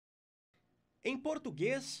Em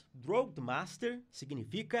português, Droughtmaster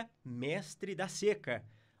significa mestre da seca,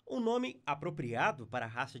 um nome apropriado para a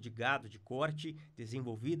raça de gado de corte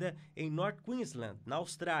desenvolvida em North Queensland, na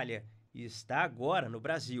Austrália, e está agora no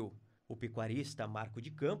Brasil. O pecuarista Marco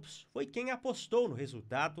de Campos foi quem apostou no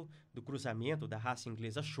resultado do cruzamento da raça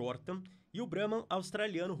inglesa Shortham e o Brahman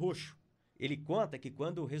australiano roxo. Ele conta que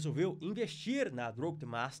quando resolveu investir na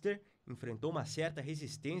Droughtmaster, enfrentou uma certa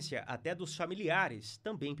resistência até dos familiares,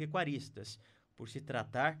 também pecuaristas, por se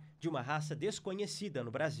tratar de uma raça desconhecida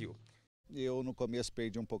no Brasil. Eu no começo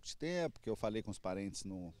perdi um pouco de tempo, porque eu falei com os parentes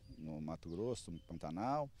no Mato Grosso, no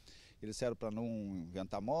Pantanal. Eles disseram para não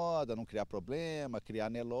inventar moda, não criar problema, criar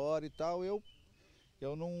Nelore e tal. Eu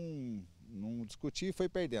não discuti e foi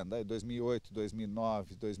perdendo. Em 2008,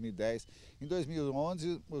 2009, 2010. Em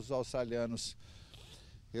 2011, os australianos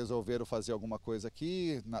resolveram fazer alguma coisa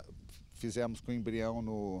aqui. Fizemos com embrião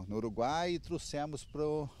no Uruguai e trouxemos para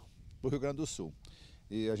o Rio Grande do Sul.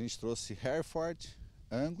 E a gente trouxe Hereford,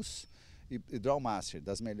 Angus e Droughtmaster,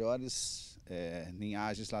 das melhores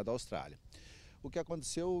linhagens lá da Austrália. O que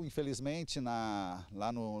aconteceu, infelizmente,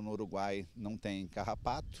 lá no Uruguai não tem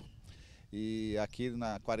carrapato, e aqui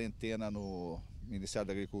na quarentena no Ministério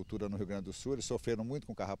da Agricultura no Rio Grande do Sul, eles sofreram muito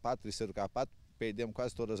com carrapato, terceiro carrapato, perdemos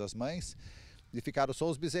quase todas as mães, e ficaram só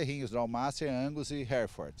os bezerrinhos, Droughtmaster, Angus e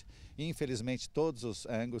Hereford. E, infelizmente, todos os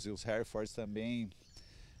Angus e os Herefords também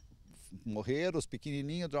morreram, os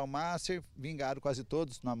pequenininhos Droughtmaster vingaram quase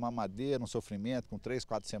todos na mamadeira, no sofrimento, com 3,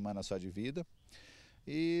 4 semanas só de vida,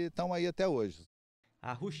 e estão aí até hoje.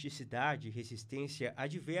 A rusticidade e resistência a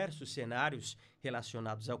diversos cenários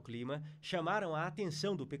relacionados ao clima chamaram a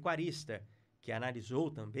atenção do pecuarista, que analisou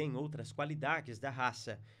também outras qualidades da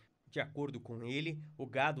raça. De acordo com ele, o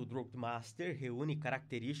gado Droughtmaster reúne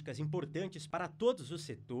características importantes para todos os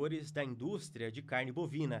setores da indústria de carne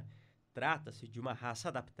bovina. Trata-se de uma raça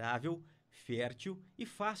adaptável, fértil e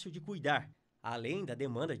fácil de cuidar, além da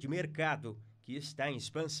demanda de mercado, que está em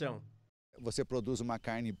expansão. Você produz uma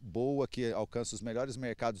carne boa que alcança os melhores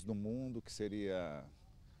mercados do mundo, que seria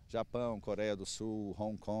Japão, Coreia do Sul,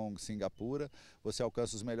 Hong Kong, Singapura. Você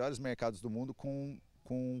alcança os melhores mercados do mundo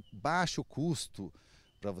com baixo custo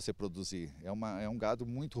para você produzir. É um gado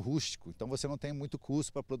muito rústico, então você não tem muito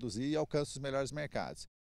custo para produzir e alcança os melhores mercados.